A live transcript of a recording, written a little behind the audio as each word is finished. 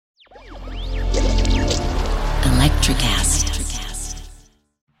Electrocast.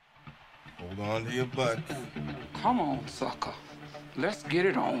 Hold on to your butt. Come on, sucker. Let's get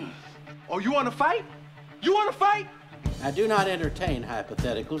it on. Oh, you want to fight? You want to fight? I do not entertain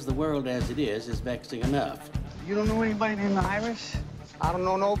hypotheticals. The world as it is vexing enough. You don't know anybody named Iris? I don't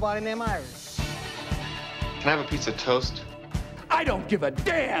know nobody named Iris. Can I have a piece of toast? I don't give a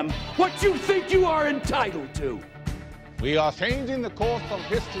damn what you think you are entitled to. We are changing the course of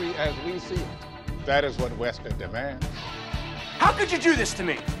history as we see it. That is what Western demands. How could you do this to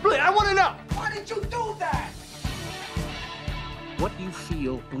me? Really, I want to know. Why did you do that? What you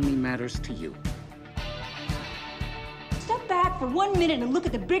feel only matters to you. Step back for 1 minute and look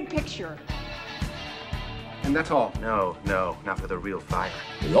at the big picture. And that's all. No, not with a real fire.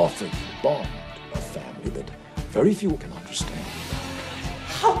 We offer you a bond, a family that very few can understand.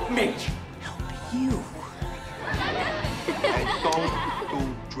 Help me. Help you. And don't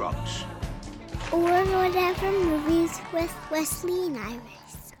do drugs. Or whatever movies with Wesley and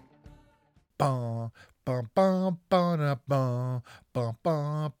Iris. Bum, bum, bum, bum, bum, bum,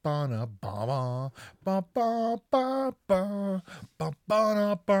 bum, bum, bum, bum, bum,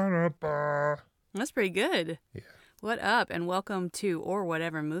 bum, bum, bum. That's pretty good. Yeah. What up, and welcome to Or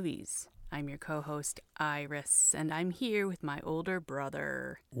Whatever Movies. I'm your co-host, Iris, and I'm here with my older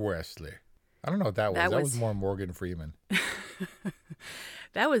brother. Wesley. I don't know what that was. That was more Morgan Freeman.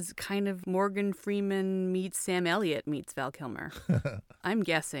 That was kind of Morgan Freeman meets Sam Elliott meets Val Kilmer. I'm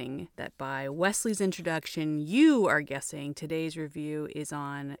guessing that by Wesley's introduction, you are guessing today's review is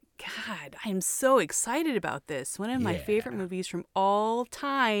on, God, I'm so excited about this. One of my favorite movies from all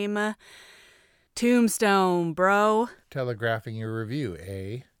time, Tombstone, bro. Telegraphing your review,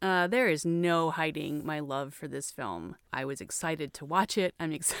 eh? There is no hiding my love for this film. I was excited to watch it.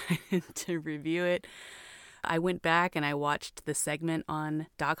 I'm excited to review it. I went back and I watched the segment on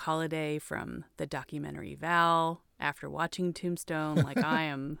Doc Holliday from the documentary Val after watching Tombstone. Like, I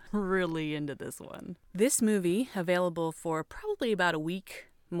am really into this one. This movie, available for probably about a week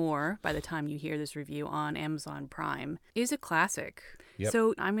more by the time you hear this review on Amazon Prime, is a classic. Yep.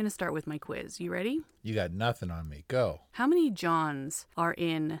 So I'm going to start with my quiz. You ready? You got nothing on me. Go. How many Johns are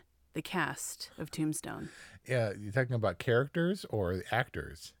in the cast of Tombstone? Yeah, you're talking about characters or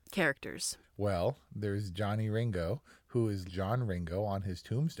actors? Characters. Well, there's Johnny Ringo, who is John Ringo on his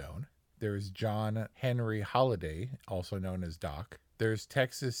tombstone. There's John Henry Holliday, also known as Doc. There's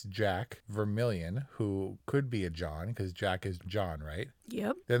Texas Jack Vermillion, who could be a John, because Jack is John, right?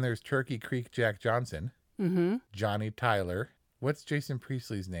 Yep. Then there's Turkey Creek Jack Johnson. Mm-hmm. Johnny Tyler. What's Jason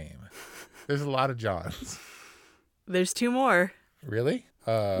Priestley's name? There's a lot of Johns. There's two more. Really?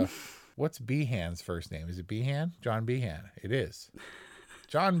 What's Behan's first name? Is it Behan? John Behan. It is.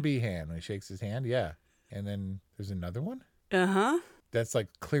 John Behan. When he shakes his hand, yeah. And then there's another one? Uh-huh. That's like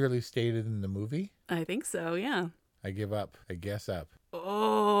clearly stated in the movie? I think so, yeah. I give up. I guess up.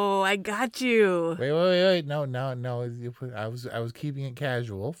 Oh, I got you. Wait. No. I was keeping it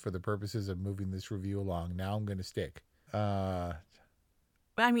casual for the purposes of moving this review along. Now I'm going to stick. I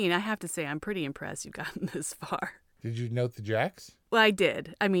mean, I have to say, I'm pretty impressed you've gotten this far. Did you note the Jacks? Well, I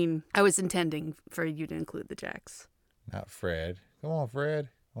did. I mean, I was intending for you to include the Jacks. Not Fred. Come on, Fred.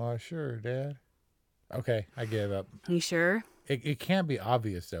 Oh, sure, Dad. Okay, I gave up. You sure? It can't be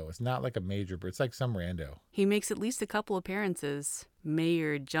obvious, though. It's not like a major, but it's like some rando. He makes at least a couple appearances.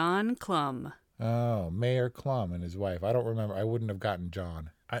 Mayor John Clum. Oh, Mayor Clum and his wife. I don't remember. I wouldn't have gotten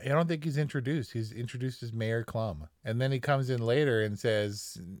John. I don't think he's introduced. He's introduced as Mayor Clum. And then he comes in later and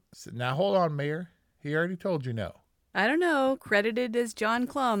says, now hold on, Mayor. He already told you no. I don't know. Credited as John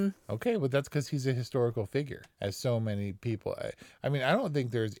Clum. Okay, but that's because he's a historical figure, as so many people. I mean, I don't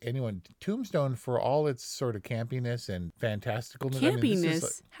think there's anyone. Tombstone, for all its sort of campiness and fantasticalness.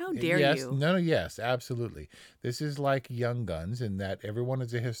 Campiness? How dare you? No, yes, absolutely. This is like Young Guns in that everyone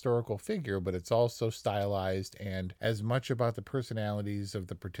is a historical figure, but it's also stylized and as much about the personalities of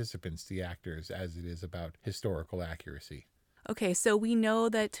the participants, the actors, as it is about historical accuracy. Okay, so we know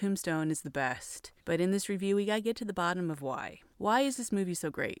that Tombstone is the best, but in this review, we gotta get to the bottom of why. Why is this movie so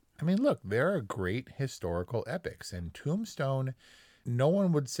great? I mean, look, there are great historical epics, and Tombstone, no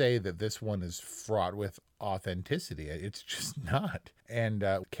one would say that this one is fraught with authenticity. It's just not. And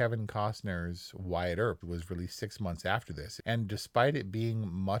Kevin Costner's Wyatt Earp was released 6 months after this. And despite it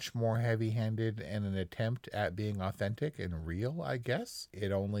being much more heavy-handed and an attempt at being authentic and real, I guess,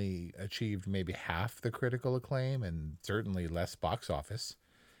 it only achieved maybe half the critical acclaim and certainly less box office.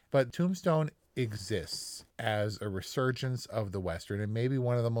 But Tombstone exists as a resurgence of the Western, and maybe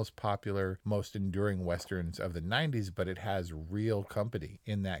one of the most popular, most enduring Westerns of the 90s, but it has real company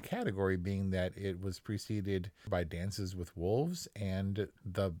in that category, being that it was preceded by Dances with Wolves and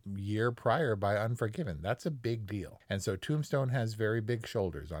the year prior by Unforgiven. That's a big deal. And so Tombstone has very big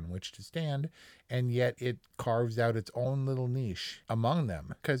shoulders on which to stand, and yet it carves out its own little niche among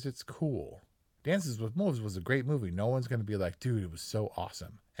them because it's cool. Dances with Wolves was a great movie. No one's going to be like, dude, it was so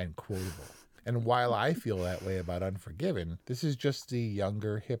awesome and quotable. And while I feel that way about Unforgiven, this is just the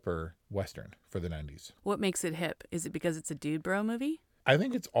younger, hipper Western for the 90s. What makes it hip? Is it because it's a dude bro movie? I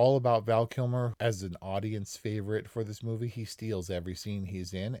think it's all about Val Kilmer as an audience favorite for this movie. He steals every scene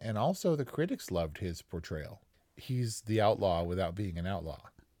he's in, and also the critics loved his portrayal. He's the outlaw without being an outlaw.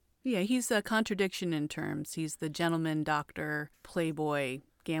 Yeah, he's a contradiction in terms. He's the gentleman, doctor, playboy,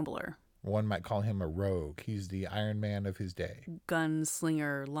 gambler. One might call him a rogue. He's the Iron Man of his day.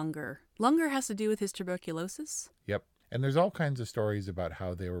 Gunslinger, Lunger. Lunger has to do with his tuberculosis? Yep. And there's all kinds of stories about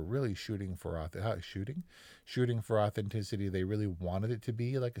how they were really shooting for authenticity. They really wanted it to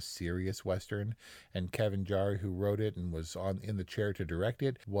be like a serious Western. And Kevin Jarre, who wrote it and was in the chair to direct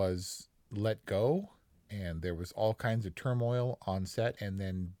it, was let go. And there was all kinds of turmoil on set. And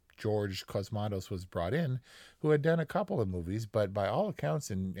then George Cosmatos was brought in, who had done a couple of movies, but by all accounts,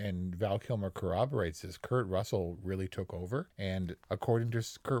 and Val Kilmer corroborates this, Kurt Russell really took over. And according to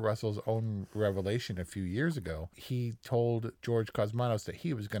Kurt Russell's own revelation a few years ago, he told George Cosmatos that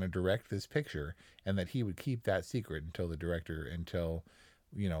he was going to direct this picture and that he would keep that secret until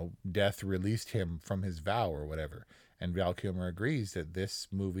death released him from his vow or whatever. And Val Kilmer agrees that this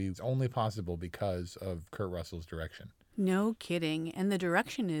movie is only possible because of Kurt Russell's direction. No kidding. And the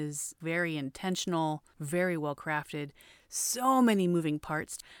direction is very intentional, very well crafted. So many moving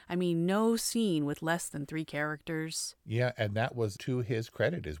parts. I mean, no scene with less than 3 characters. Yeah, and that was to his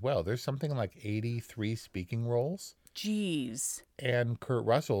credit as well. There's something like 83 speaking roles. Jeez. And Kurt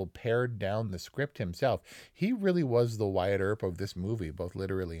Russell pared down the script himself. He really was the Wyatt Earp of this movie, both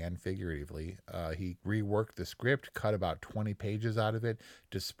literally and figuratively. He reworked the script, cut about 20 pages out of it,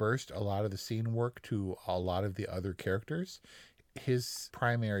 dispersed a lot of the scene work to a lot of the other characters. His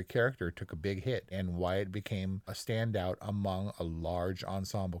primary character took a big hit, and Wyatt became a standout among a large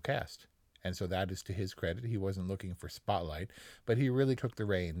ensemble cast. And so that is to his credit. He wasn't looking for spotlight, but he really took the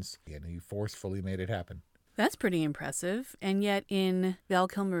reins, and he forcefully made it happen. That's pretty impressive. And yet in Val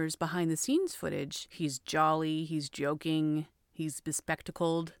Kilmer's behind-the-scenes footage, he's jolly, he's joking, he's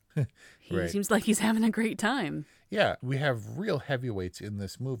bespectacled. He Right. seems like he's having a great time. Yeah, we have real heavyweights in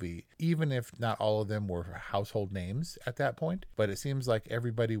this movie, even if not all of them were household names at that point. But it seems like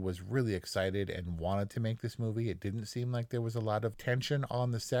everybody was really excited and wanted to make this movie. It didn't seem like there was a lot of tension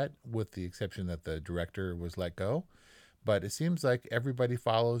on the set, with the exception that the director was let go. But it seems like everybody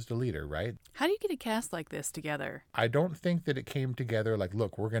follows the leader, right? How do you get a cast like this together? I don't think that it came together like,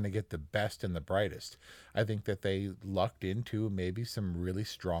 look, we're going to get the best and the brightest. I think that they lucked into maybe some really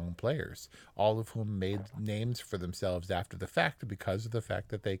strong players, all of whom made names for themselves after the fact because of the fact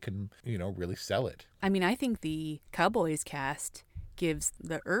that they can, really sell it. I mean, I think the Cowboys cast gives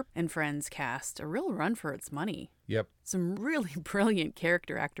the Earp and Friends cast a real run for its money. Yep. Some really brilliant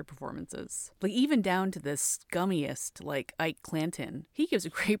character actor performances. Like even down to the scummiest, like Ike Clanton. He gives a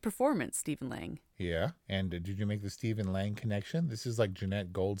great performance, Stephen Lang. Yeah. And did you make the Stephen Lang connection? This is like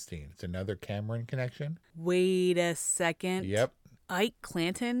Jeanette Goldstein. It's another Cameron connection. Wait a second. Yep. Ike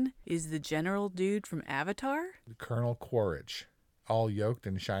Clanton is the general dude from Avatar? Colonel Quaritch. All yoked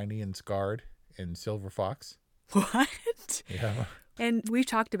and shiny and scarred in Silver Fox. What? Yeah. And we've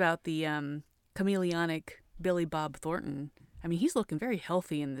talked about the chameleonic Billy Bob Thornton. I mean, he's looking very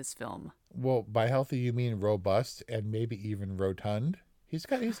healthy in this film. Well, by healthy, you mean robust and maybe even rotund. He's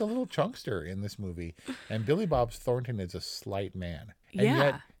a little chunkster in this movie. And Billy Bob Thornton is a slight man.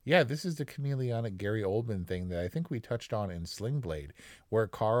 And yet, this is the chameleonic Gary Oldman thing that I think we touched on in Sling Blade, where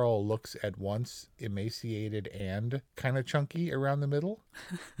Carl looks at once emaciated and kind of chunky around the middle.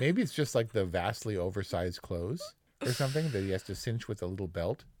 Maybe it's just like the vastly oversized clothes or something that he has to cinch with a little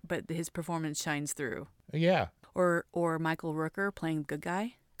belt. But his performance shines through. Yeah. Or Michael Rooker playing the good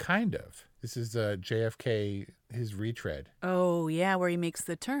guy? Kind of. This is JFK, his retread. Oh, yeah, where he makes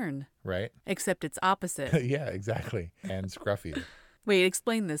the turn. Right? Except it's opposite. Yeah, exactly. And scruffy. Wait,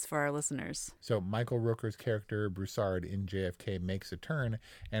 explain this for our listeners. So Michael Rooker's character, Broussard, in JFK makes a turn,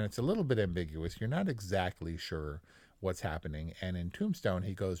 and it's a little bit ambiguous. You're not exactly sure what's happening. And in Tombstone,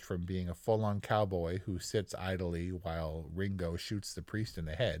 he goes from being a full-on cowboy who sits idly while Ringo shoots the priest in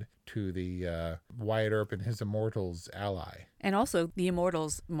the head to the Wyatt Earp and his Immortals ally. And also the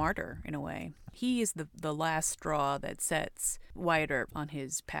Immortals' martyr, in a way. He is the last straw that sets Wyatt Earp on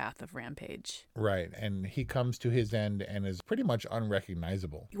his path of rampage. Right, and he comes to his end and is pretty much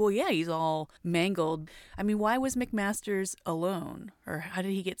unrecognizable. Well, yeah, he's all mangled. I mean, why was McMasters alone? Or how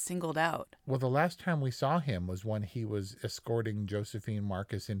did he get singled out? Well, the last time we saw him was when he was escorting Josephine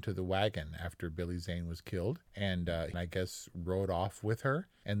Marcus into the wagon after Billy Zane was killed, and I guess rode off with her,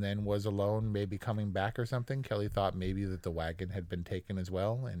 and then was alone, maybe coming back or something. Kelly thought maybe that the wagon had been taken as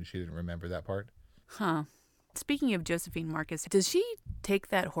well, and she didn't remember that part. Huh. Speaking of Josephine Marcus, does she take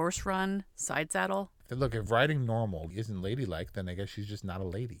that horse run side saddle? Look, if riding normal isn't ladylike, then I guess she's just not a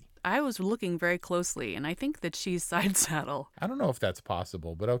lady. I was looking very closely, and I think that she's side saddle. I don't know if that's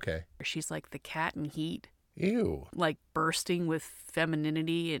possible, but okay. She's like the cat in Heat. Ew. Like bursting with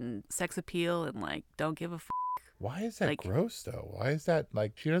femininity and sex appeal and like don't give a f***. Why is that gross, though? Why is that,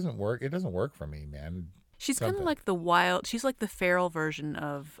 like, she doesn't work? It doesn't work for me, man. She's kind of like she's like the feral version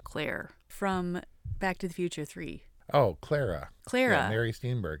of Claire from Back to the Future 3. Oh, Clara. Yeah, Mary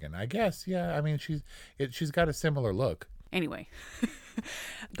Steenburgen. I guess, yeah. I mean, she's got a similar look. Anyway,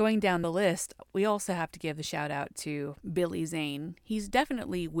 going down the list, we also have to give the shout out to Billy Zane. He's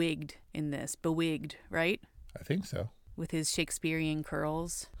definitely wigged in this, bewigged, right? I think so. With his Shakespearean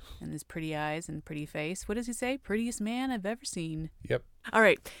curls and his pretty eyes and pretty face. What does he say? Prettiest man I've ever seen. Yep. All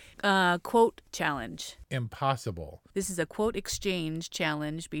right. Quote challenge. Impossible. This is a quote exchange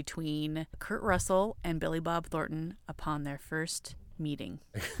challenge between Kurt Russell and Billy Bob Thornton upon their first meeting.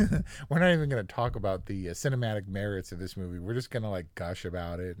 We're not even going to talk about the cinematic merits of this movie. We're just going to like gush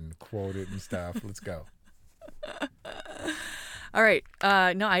about it and quote it and stuff. Let's go. All right.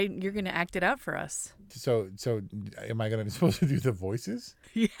 You're going to act it out for us. So am I going to supposed to do the voices?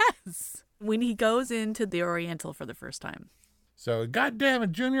 Yes. When he goes into the Oriental for the first time. So, goddamn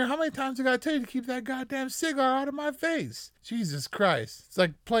it, Junior, how many times I got to tell you to keep that goddamn cigar out of my face? Jesus Christ. It's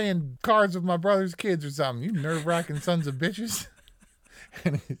like playing cards with my brother's kids or something. You nerve-wracking sons of bitches.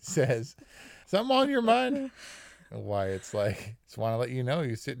 And it says, something on your mind? Why, it's like, just want to let you know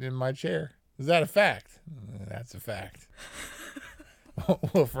you're sitting in my chair. Is that a fact? That's a fact.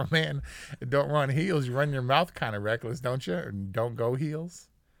 Well, for a man, don't run heels. You run your mouth kind of reckless, don't you? Or don't go heels.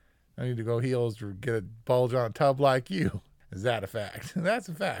 I need to go heels or get a bulge on a tub like you. Is that a fact? That's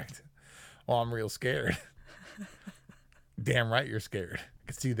a fact. Well, I'm real scared. Damn right you're scared. I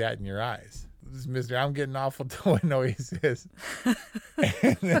can see that in your eyes. This is Mr. I'm getting awful toy. No, he says.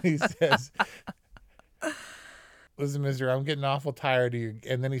 And then he says, listen, mister, I'm getting awful tired of you.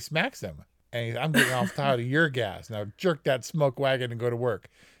 And then he smacks him. And he's, I'm getting awful tired of your gas. Now jerk that smoke wagon and go to work.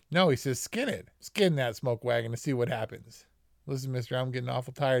 No, he says, skin it. Skin that smoke wagon to see what happens. Listen, mister, I'm getting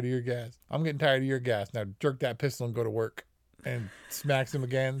awful tired of your gas. I'm getting tired of your gas. Now jerk that pistol and go to work. And smacks him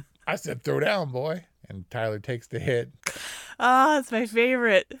again. I said, throw down, boy. And Tyler takes the hit. Ah, it's my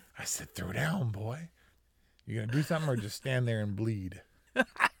favorite. I said, throw down, boy. You gonna do something or just stand there and bleed?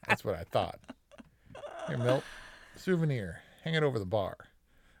 That's what I thought. Here, Milt. Souvenir. Hang it over the bar.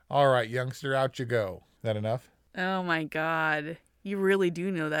 All right, youngster, out you go. Is that enough? Oh, my God. You really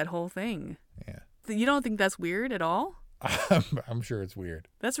do know that whole thing. Yeah. You don't think that's weird at all? I'm sure it's weird.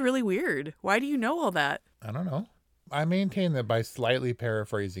 That's really weird. Why do you know all that? I don't know. I maintain that by slightly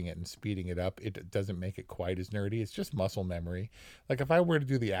paraphrasing it and speeding it up, it doesn't make it quite as nerdy. It's just muscle memory. Like if I were to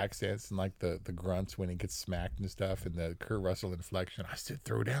do the accents and like the grunts when he gets smacked and stuff and the Kurt Russell inflection, I said,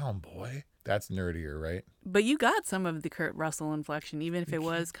 throw down, boy. That's nerdier, right? But you got some of the Kurt Russell inflection, even if it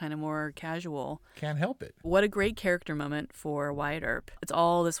was kind of more casual. Can't help it. What a great character moment for Wyatt Earp. It's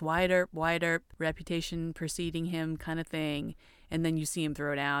all this Wyatt Earp, reputation preceding him kind of thing. And then you see him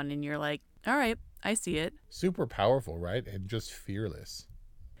throw down and you're like, all right, I see it. Super powerful, right? And just fearless.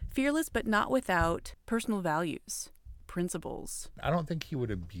 Fearless, but not without personal values, principles. I don't think he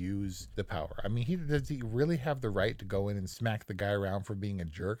would abuse the power. I mean, does he really have the right to go in and smack the guy around for being a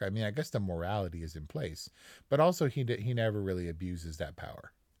jerk? I mean, I guess the morality is in place, but also he never really abuses that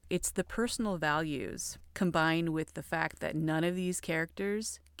power. It's the personal values combined with the fact that none of these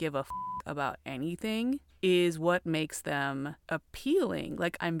characters give a f*** about anything is what makes them appealing.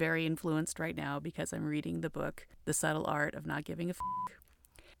 Like, I'm very influenced right now because I'm reading the book, The Subtle Art of Not Giving a F***.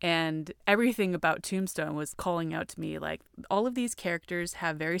 And everything about Tombstone was calling out to me, like, all of these characters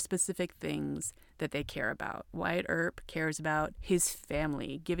have very specific things that they care about. Wyatt Earp cares about his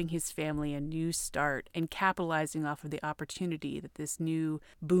family, giving his family a new start and capitalizing off of the opportunity that this new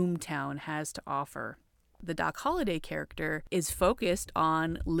boom town has to offer. The Doc Holliday character is focused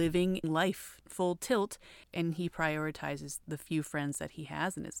on living life full tilt, and he prioritizes the few friends that he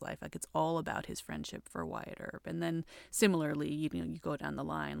has in his life. Like, it's all about his friendship for Wyatt Earp. And then similarly, you go down the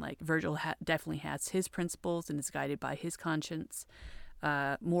line, like Virgil definitely has his principles and is guided by his conscience.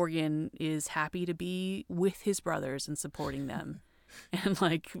 Morgan is happy to be with his brothers and supporting them and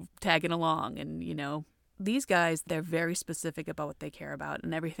like tagging along. And, these guys, they're very specific about what they care about,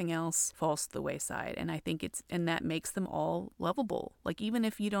 and everything else falls to the wayside. And I think that makes them all lovable. Like, even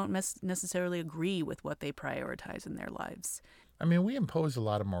if you don't necessarily agree with what they prioritize in their lives. I mean, we impose a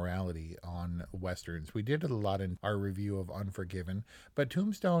lot of morality on Westerns. We did it a lot in our review of Unforgiven, but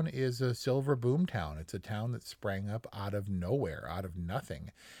Tombstone is a silver boom town. It's a town that sprang up out of nowhere, out of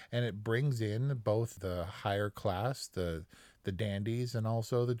nothing. And it brings in both the higher class, the dandies, and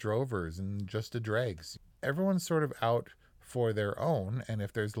also the drovers and just the dregs. Everyone's sort of out for their own, and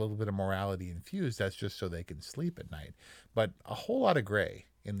if there's a little bit of morality infused, that's just so they can sleep at night. But a whole lot of gray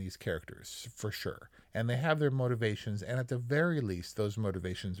in these characters, for sure. And they have their motivations, and at the very least, those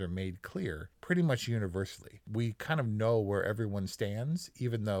motivations are made clear pretty much universally. We kind of know where everyone stands,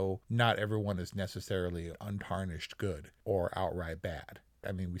 even though not everyone is necessarily untarnished good or outright bad.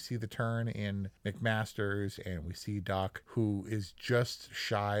 I mean, we see the turn in McMasters, and we see Doc, who is just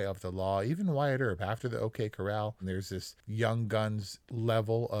shy of the law. Even Wyatt Earp, after the OK Corral, there's this Young Guns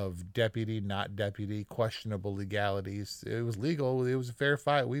level of deputy, not deputy, questionable legalities. It was legal. It was a fair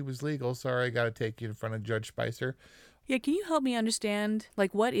fight. We was legal. Sorry, I got to take you in front of Judge Spicer. Yeah, can you help me understand,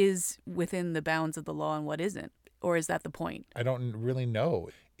 like, what is within the bounds of the law and what isn't? Or is that the point? I don't really know.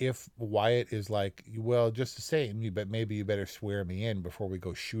 If Wyatt is like, well, just the same, but maybe you better swear me in before we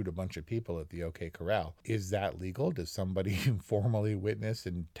go shoot a bunch of people at the OK Corral. Is that legal? Does somebody formally witness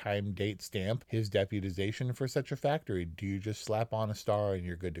and time, date, stamp his deputization for such a fact? Or do you just slap on a star and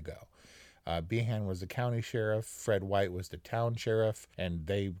you're good to go? Behan was the county sheriff, Fred White was the town sheriff, and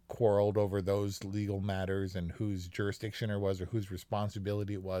they quarreled over those legal matters and whose jurisdiction it was or whose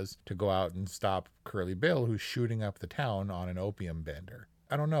responsibility it was to go out and stop Curly Bill, who's shooting up the town on an opium bender.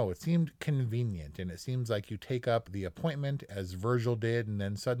 I don't know, it seemed convenient, and it seems like you take up the appointment as Virgil did, and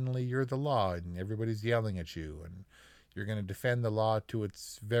then suddenly you're the law, and everybody's yelling at you, and you're going to defend the law to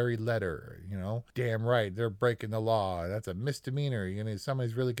its very letter, Damn right, they're breaking the law. That's a misdemeanor.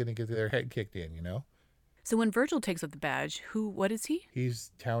 Somebody's really going to get their head kicked in, So when Virgil takes up the badge, what is he?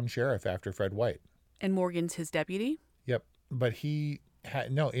 He's town sheriff after Fred White. And Morgan's his deputy? Yep, but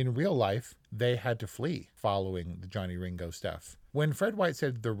in real life, they had to flee following the Johnny Ringo stuff. When Fred White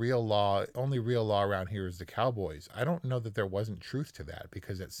said only real law around here is the cowboys, I don't know that there wasn't truth to that,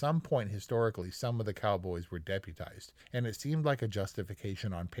 because at some point historically, some of the cowboys were deputized, and it seemed like a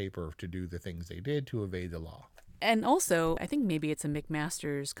justification on paper to do the things they did to evade the law. And also, I think maybe it's a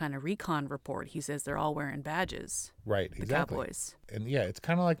McMasters kind of recon report. He says they're all wearing badges. Right, the exactly. Cowboys. And yeah, it's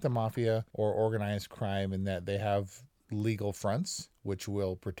kind of like the mafia or organized crime in that they have legal fronts, which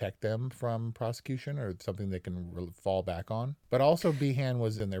will protect them from prosecution or something they can fall back on. But also Behan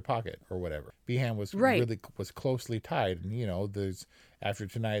was in their pocket or whatever. Behan was was closely tied. And, there's after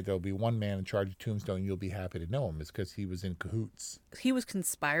tonight, there'll be one man in charge of Tombstone. You'll be happy to know him. It's because he was in cahoots. He was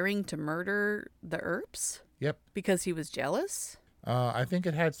conspiring to murder the Earps? Yep. Because he was jealous? I think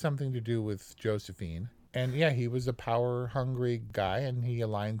it had something to do with Josephine. And yeah, he was a power-hungry guy, and he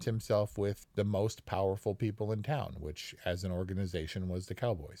aligned himself with the most powerful people in town, which, as an organization, was the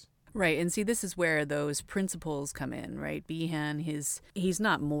Cowboys. Right, and see, this is where those principles come in, right? Behan, he's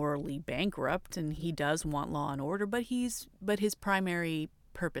not morally bankrupt, and he does want law and order, but his primary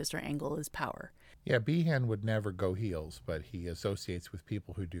purpose or angle is power. Yeah, Behan would never go heels, but he associates with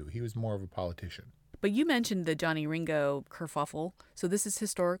people who do. He was more of a politician. But you mentioned the Johnny Ringo kerfuffle, so this is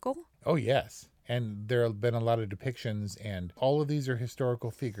historical? Oh, yes. And there have been a lot of depictions, and all of these are historical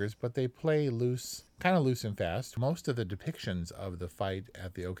figures, but they play loose, kind of loose and fast. Most of the depictions of the fight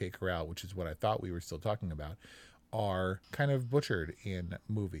at the OK Corral, which is what I thought we were still talking about, are kind of butchered in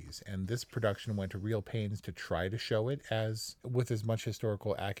movies. And this production went to real pains to try to show it with as much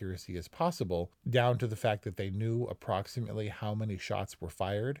historical accuracy as possible, down to the fact that they knew approximately how many shots were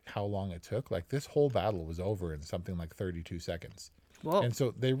fired, how long it took. Like, this whole battle was over in something like 32 seconds. Whoa. And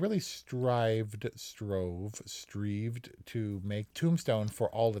so they really strived to make Tombstone, for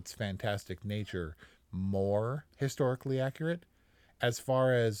all its fantastic nature, more historically accurate. As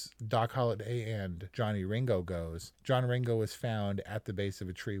far as Doc Holliday and Johnny Ringo goes, John Ringo was found at the base of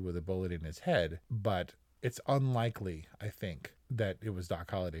a tree with a bullet in his head, but it's unlikely, I think, that it was Doc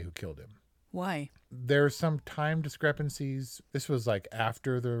Holliday who killed him. Why? There's some time discrepancies. This was like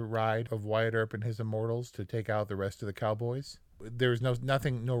after the ride of Wyatt Earp and his Immortals to take out the rest of the Cowboys. There's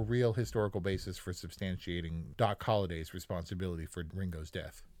no real historical basis for substantiating Doc Holliday's responsibility for Ringo's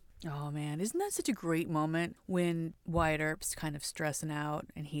death. Oh man, isn't that such a great moment when Wyatt Earp's kind of stressing out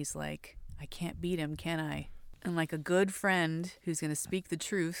and he's like, I can't beat him, can I? And like a good friend who's going to speak the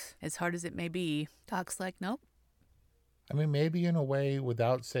truth, as hard as it may be, Doc's like, nope. I mean, maybe in a way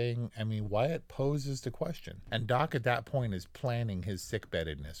without saying, Wyatt poses the question. And Doc at that point is planning his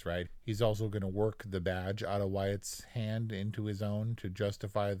sickbeddedness, right? He's also going to work the badge out of Wyatt's hand into his own to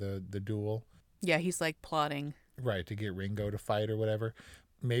justify the duel. Yeah, he's like plotting. Right, to get Ringo to fight or whatever.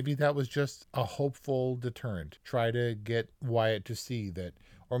 Maybe that was just a hopeful deterrent. Try to get Wyatt to see that,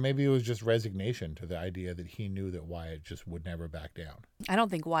 or maybe it was just resignation to the idea that he knew that Wyatt just would never back down. I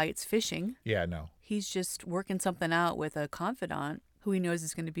don't think Wyatt's fishing. Yeah, no. He's just working something out with a confidant who he knows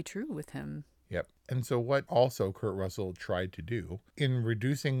is going to be true with him. Yep. And so what also Kurt Russell tried to do in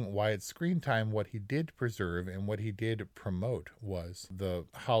reducing Wyatt's screen time, what he did preserve and what he did promote was the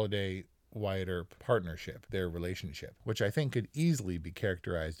Holliday Wyatt Earp partnership, their relationship, which I think could easily be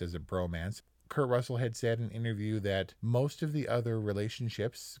characterized as a bromance. Kurt Russell had said in an interview that most of the other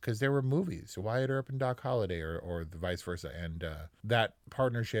relationships, because there were movies, Wyatt Earp and Doc Holliday, or the vice versa, and that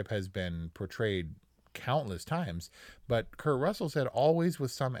partnership has been portrayed countless times, but Kurt Russell said always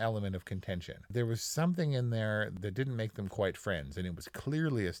with some element of contention. There was something in there that didn't make them quite friends, and it was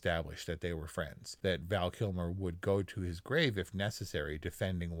clearly established that they were friends, that Val Kilmer would go to his grave if necessary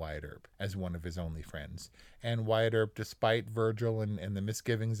defending Wyatt Earp as one of his only friends. And Wyatt Earp, despite Virgil and the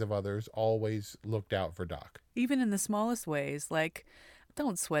misgivings of others, always looked out for Doc. Even in the smallest ways, like,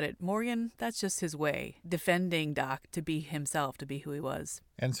 don't sweat it, Morgan, that's just his way, defending Doc to be himself, to be who he was.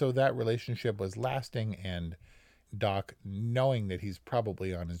 And so that relationship was lasting, and Doc, knowing that he's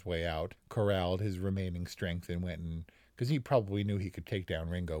probably on his way out, corralled his remaining strength and went and, because he probably knew he could take down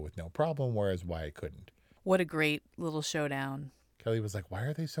Ringo with no problem, whereas Wyatt couldn't. What a great little showdown. Kelly was like, why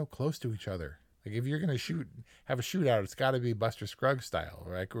are they so close to each other? Like, if you're going to have a shootout, it's got to be Buster Scruggs style,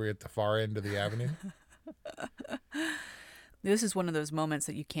 right? We're at the far end of the avenue. This is one of those moments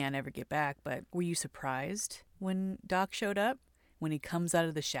that you can't ever get back, but were you surprised when Doc showed up? When he comes out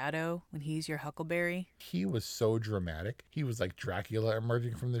of the shadow, when he's your Huckleberry? He was so dramatic. He was like Dracula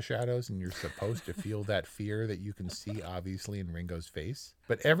emerging from the shadows, and you're supposed to feel that fear that you can see obviously in Ringo's face.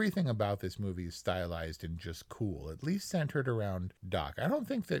 But everything about this movie is stylized and just cool, at least centered around Doc. I don't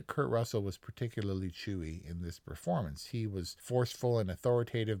think that Kurt Russell was particularly chewy in this performance. He was forceful and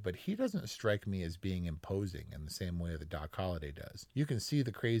authoritative, but he doesn't strike me as being imposing in the same way that Doc Holliday does. You can see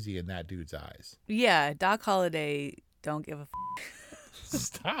the crazy in that dude's eyes. Yeah, Doc Holliday don't give a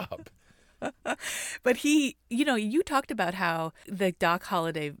Stop. But he, you talked about how the Doc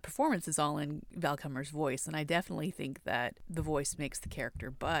Holliday performance is all in Val Kilmer's voice, and I definitely think that the voice makes the character,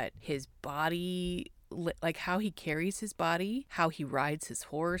 but his body, like how he carries his body, how he rides his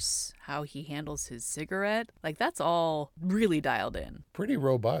horse, how he handles his cigarette, like that's all really dialed in. Pretty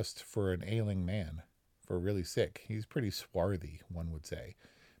robust for an ailing man, for really sick. He's pretty swarthy, one would say.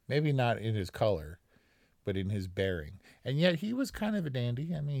 Maybe not in his color, but in his bearing. And yet he was kind of a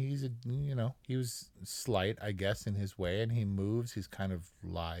dandy. I mean, he was slight, I guess, in his way, and he moves. He's kind of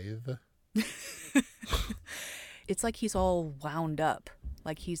lithe. It's like he's all wound up,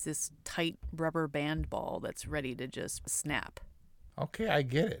 like he's this tight rubber band ball that's ready to just snap. Okay, I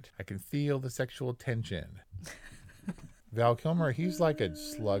get it. I can feel the sexual tension. Val Kilmer, he's like a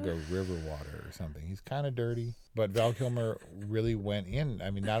slug of river water or something. He's kind of dirty, but Val Kilmer really went in.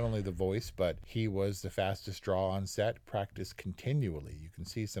 I mean, not only the voice, but he was the fastest draw on set, practiced continually. You can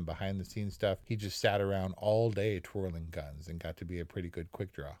see some behind the scenes stuff. He just sat around all day twirling guns and got to be a pretty good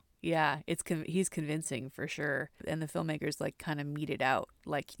quick draw. Yeah, he's convincing for sure. And the filmmakers like kind of meet it out.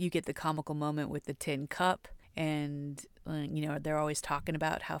 Like you get the comical moment with the tin cup, and they're always talking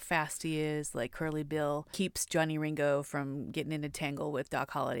about how fast he is. Like Curly Bill keeps Johnny Ringo from getting in a tangle with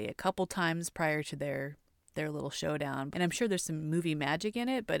Doc Holliday a couple times prior to their little showdown. And I'm sure there's some movie magic in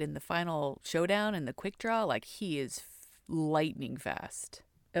it, but in the final showdown and the quick draw, like he is lightning fast.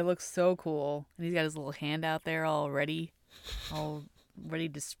 It looks so cool. And he's got his little hand out there all ready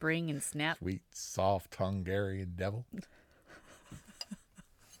to spring and snap. Sweet, soft Hungarian devil.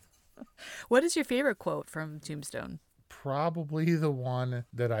 What is your favorite quote from Tombstone? Probably the one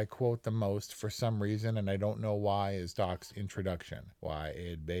that I quote the most for some reason, and I don't know why, is Doc's introduction. Why,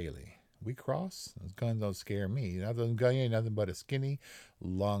 Ed Bailey. We cross? Those guns don't scare me. Those guns ain't nothing but a skinny,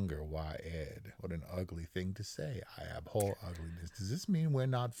 longer. Why, Ed? What an ugly thing to say. I abhor ugliness. Does this mean we're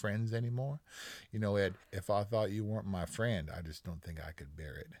not friends anymore? Ed, if I thought you weren't my friend, I just don't think I could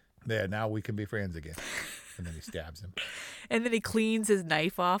bear it. There, now we can be friends again. And then he stabs him. And then he cleans his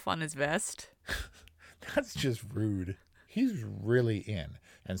knife off on his vest. That's just rude. He's really in.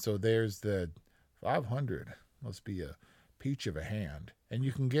 And so there's the 500 must be a peach of a hand. And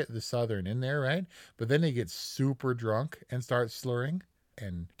you can get the Southern in there, right? But then he gets super drunk and starts slurring.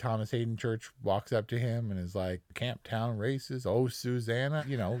 And Thomas Hayden Church walks up to him and is like, Camptown races, oh, Susanna,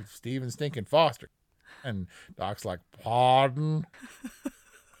 Stephen Stinking Foster. And Doc's like, pardon?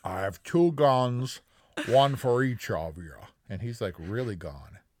 I have 2 guns, 1 for each of you. And he's like really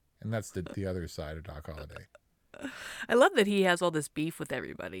gone. And that's the other side of Doc Holliday. I love that he has all this beef with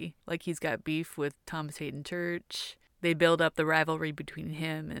everybody. Like he's got beef with Thomas Hayden Church. They build up the rivalry between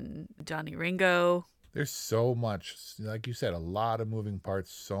him and Johnny Ringo. There's so much, like you said, a lot of moving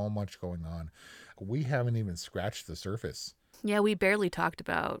parts, so much going on. We haven't even scratched the surface. Yeah, we barely talked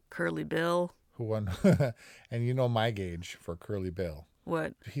about Curly Bill. Who won? And you know my gauge for Curly Bill.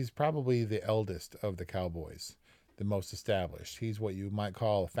 What? He's probably the eldest of the Cowboys, the most established. He's what you might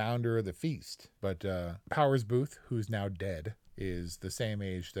call a founder of the feast. But Powers Booth, who's now dead, is the same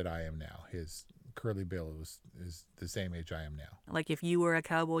age that I am now. His Curly Bill is the same age I am now. Like if you were a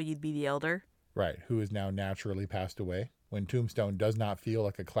cowboy, you'd be the elder? Right, who is now naturally passed away. When Tombstone does not feel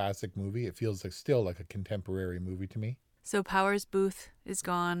like a classic movie, it feels still like a contemporary movie to me. So Powers Booth is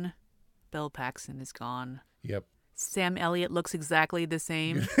gone. Bill Paxton is gone. Yep. Sam Elliott looks exactly the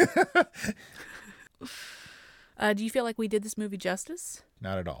same. Do you feel like we did this movie justice?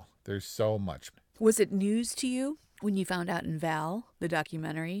 Not at all. There's so much. Was it news to you when you found out in Val, the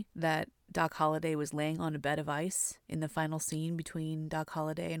documentary, that Doc Holliday was laying on a bed of ice in the final scene between Doc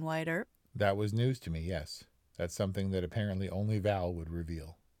Holliday and Wyatt Earp? That was news to me, yes. That's something that apparently only Val would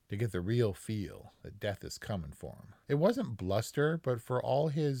reveal. To get the real feel that death is coming for him. It wasn't bluster, but for all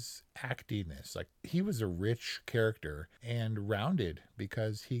his actiness. Like, he was a rich character and rounded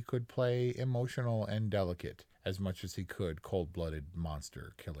because he could play emotional and delicate as much as he could cold-blooded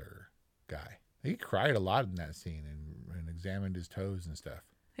monster killer guy. He cried a lot in that scene and examined his toes and stuff.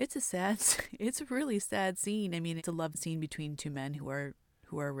 It's a really sad scene. I mean, it's a love scene between 2 men who are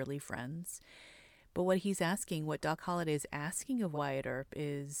really friends. But what Doc Holliday is asking of Wyatt Earp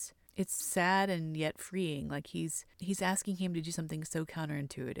is, it's sad and yet freeing. Like he's asking him to do something so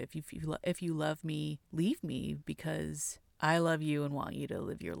counterintuitive. If you love me, leave me because I love you and want you to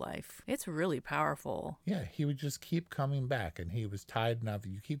live your life. It's really powerful. Yeah, he would just keep coming back, and he was tied enough.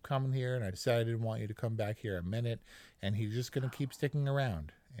 You keep coming here, and I decided I didn't want you to come back here a minute, and he's just going to keep sticking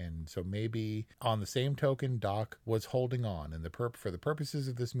around. And so maybe on the same token, Doc was holding on, and for the purposes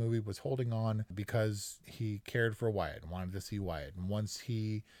of this movie, was holding on because he cared for Wyatt and wanted to see Wyatt. And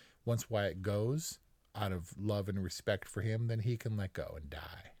once Wyatt goes, out of love and respect for him, then he can let go and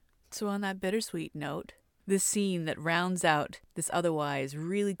die. So on that bittersweet note, this scene that rounds out this otherwise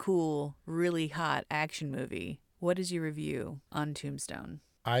really cool, really hot action movie, what is your review on Tombstone?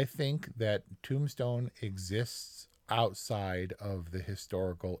 I think that Tombstone exists outside of the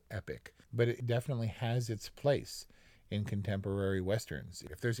historical epic, but it definitely has its place in contemporary westerns.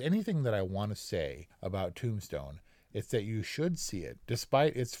 If there's anything that I want to say about Tombstone, it's that you should see it.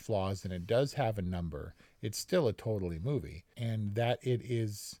 Despite its flaws, and it does have a number, it's still a totally movie, and that it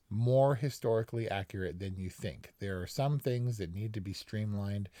is more historically accurate than you think. There are some things that need to be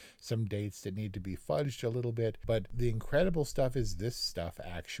streamlined, some dates that need to be fudged a little bit, but the incredible stuff is this stuff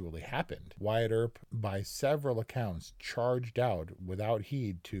actually happened. Wyatt Earp, by several accounts, charged out without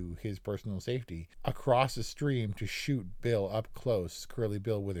heed to his personal safety across a stream to shoot Bill up close, Curly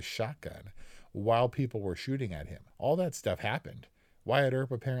Bill, with a shotgun while people were shooting at him. All that stuff happened. Wyatt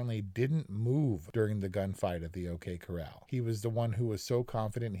Earp apparently didn't move during the gunfight at the OK Corral. He was the one who was so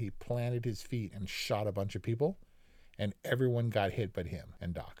confident he planted his feet and shot a bunch of people, and everyone got hit but him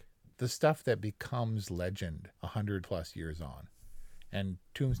and Doc. The stuff that becomes legend 100+ years on. And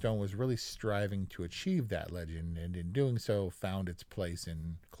Tombstone was really striving to achieve that legend, and in doing so found its place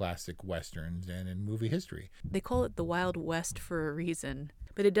in classic westerns and in movie history. They call it the Wild West for a reason,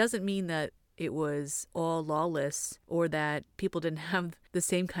 but it doesn't mean that it was all lawless or that people didn't have the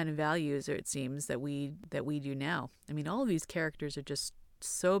same kind of values, or it seems, that we do now. I mean, all of these characters are just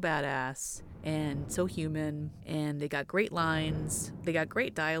so badass and so human, and they got great lines, they got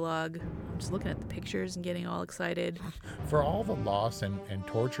great dialogue. I'm just looking at the pictures and getting all excited. For all the lost and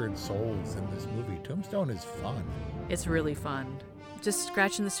tortured souls in this movie, Tombstone is fun. It's really fun. Just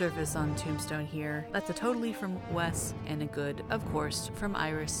scratching the surface on Tombstone here. That's a totally from Wes, and a good, of course, from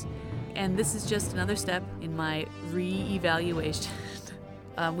Iris. And this is just another step in my re-evaluation.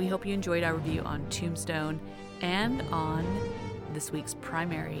 We hope you enjoyed our review on Tombstone and on this week's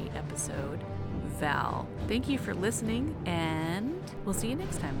primary episode, Val. Thank you for listening, and we'll see you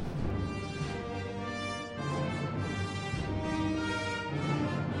next time.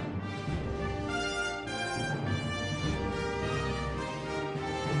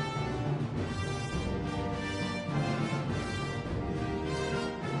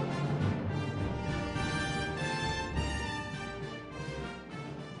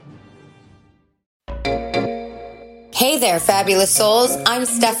 Hey there, fabulous souls. I'm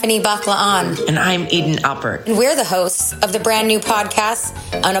Stephanie Baklaan. And I'm Eden Alpert. And we're the hosts of the brand new podcast,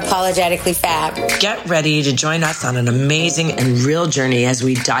 Unapologetically Fab. Get ready to join us on an amazing and real journey as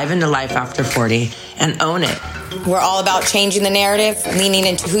we dive into life after 40 and own it. We're all about changing the narrative, leaning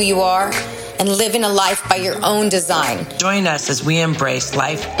into who you are, and living a life by your own design. Join us as we embrace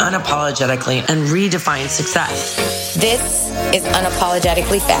life unapologetically and redefine success. This is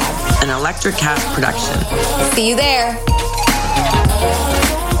Unapologetically Fab, an Electric Cat production. See you there.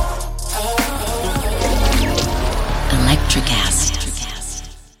 Electricast.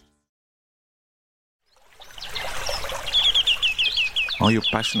 Are you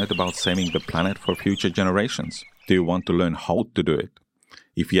passionate about saving the planet for future generations? Do you want to learn how to do it?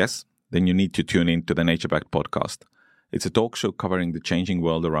 If yes, then you need to tune in to the Nature Backed podcast. It's a talk show covering the changing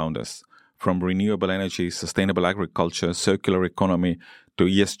world around us, from renewable energy, sustainable agriculture, circular economy, to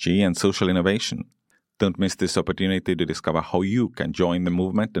ESG and social innovation. Don't miss this opportunity to discover how you can join the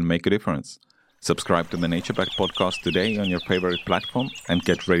movement and make a difference. Subscribe to the Nature Backed podcast today on your favorite platform and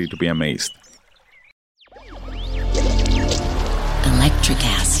get ready to be amazed.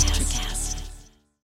 Electricast.